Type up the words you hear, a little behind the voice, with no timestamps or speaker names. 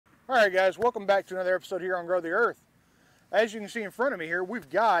Alright guys, welcome back to another episode here on Grow the Earth. As you can see in front of me here, we've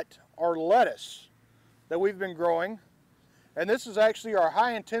got our lettuce that we've been growing. And this is actually our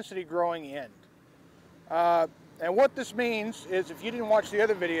high intensity growing end. And what this means is, if you didn't watch the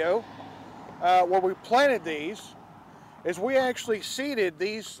other video where we planted these, is we actually seeded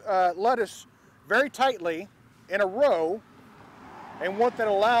these lettuce very tightly in a row. And what that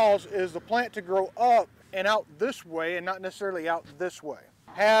allows is the plant to grow up and out this way and not necessarily out this way.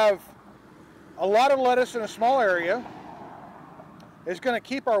 Have a lot of lettuce in a small area is going to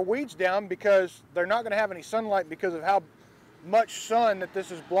keep our weeds down because they're not going to have any sunlight because of how much sun that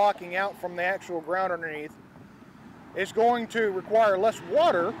this is blocking out from the actual ground underneath. It's going to require less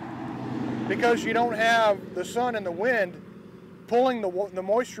water because you don't have the sun and the wind pulling the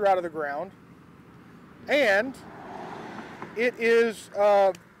moisture out of the ground. And it is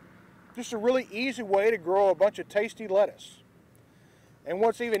just a really easy way to grow a bunch of tasty lettuce. And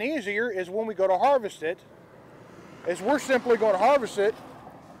what's even easier is when we go to harvest it, is we're simply going to harvest it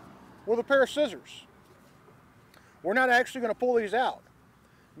with a pair of scissors. We're not actually going to pull these out,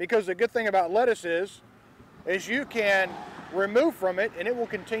 because the good thing about lettuce is you can remove from it and it will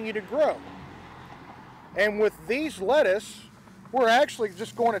continue to grow. And with these lettuce, we're actually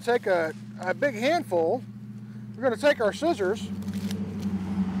just going to take a big handful. We're going to take our scissors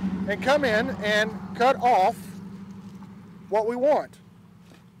and come in and cut off what we want.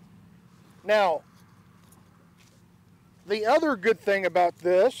 Now, the other good thing about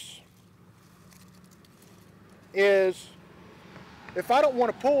this is if I don't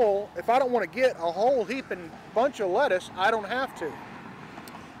want to get a whole heap and bunch of lettuce, I don't have to.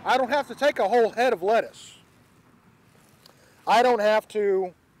 I don't have to take a whole head of lettuce. I don't have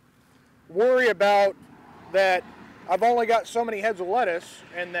to worry about that I've only got so many heads of lettuce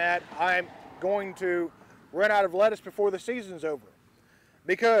and that I'm going to run out of lettuce before the season's over.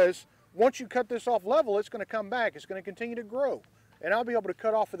 Because once you cut this off level, it's going to come back. It's going to continue to grow. And I'll be able to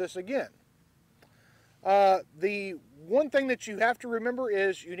cut off of this again. The one thing that you have to remember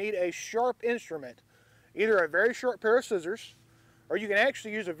is you need a sharp instrument. Either a very sharp pair of scissors, or you can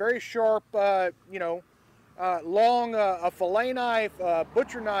actually use a very sharp, long a fillet knife, a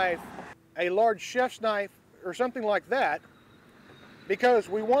butcher knife, a large chef's knife, or something like that. Because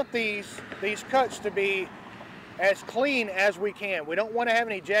we want these cuts to be as clean as we can. We don't want to have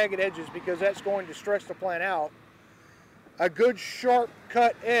any jagged edges because that's going to stress the plant out. A good sharp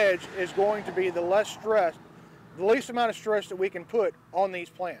cut edge is going to be the least amount of stress that we can put on these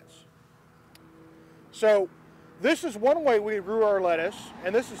plants. So this is one way we grew our lettuce,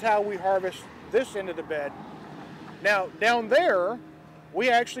 and this is how we harvest this end of the bed. Now down there we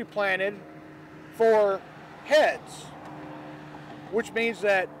actually planted for heads, which means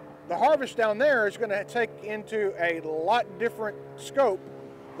that the harvest down there is going to take into a lot different scope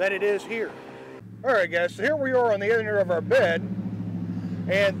than it is here. Alright guys, so here we are on the other end of our bed,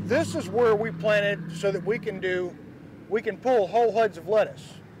 and this is where we planted so that we can pull whole heads of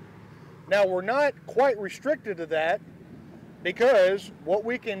lettuce. Now we're not quite restricted to that, because what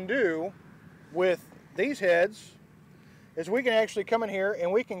we can do with these heads is we can actually come in here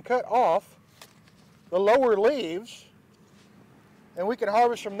and we can cut off the lower leaves, and we can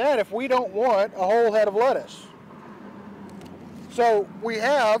harvest from that if we don't want a whole head of lettuce. So we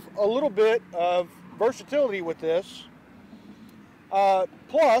have a little bit of versatility with this.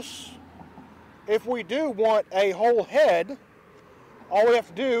 Plus, if we do want a whole head, all we have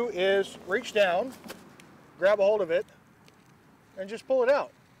to do is reach down, grab a hold of it, and just pull it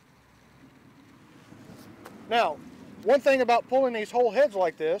out. Now, one thing about pulling these whole heads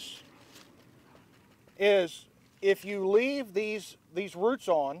like this is if you leave these roots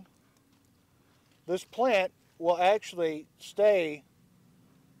on, this plant will actually stay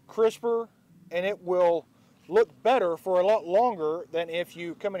crisper and it will look better for a lot longer than if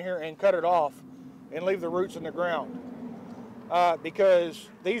you come in here and cut it off and leave the roots in the ground. Because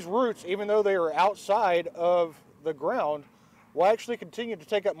these roots, even though they are outside of the ground, will actually continue to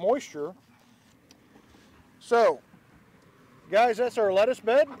take up moisture. So, guys, that's our lettuce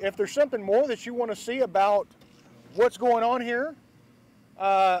bed. If there's something more that you want to see about what's going on here,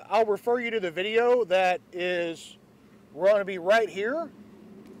 I'll refer you to the video that is going to be right here.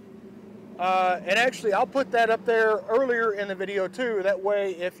 And actually, I'll put that up there earlier in the video too. That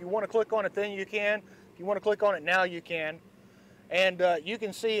way, if you want to click on it then you can. If you want to click on it now, you can. And you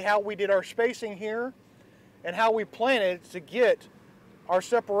can see how we did our spacing here and how we planted to get our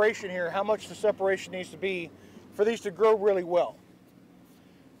separation here, how much the separation needs to be for these to grow really well.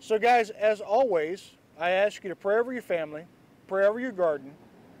 So guys, as always, I ask you to pray over your family, pray over your garden,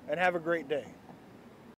 and have a great day.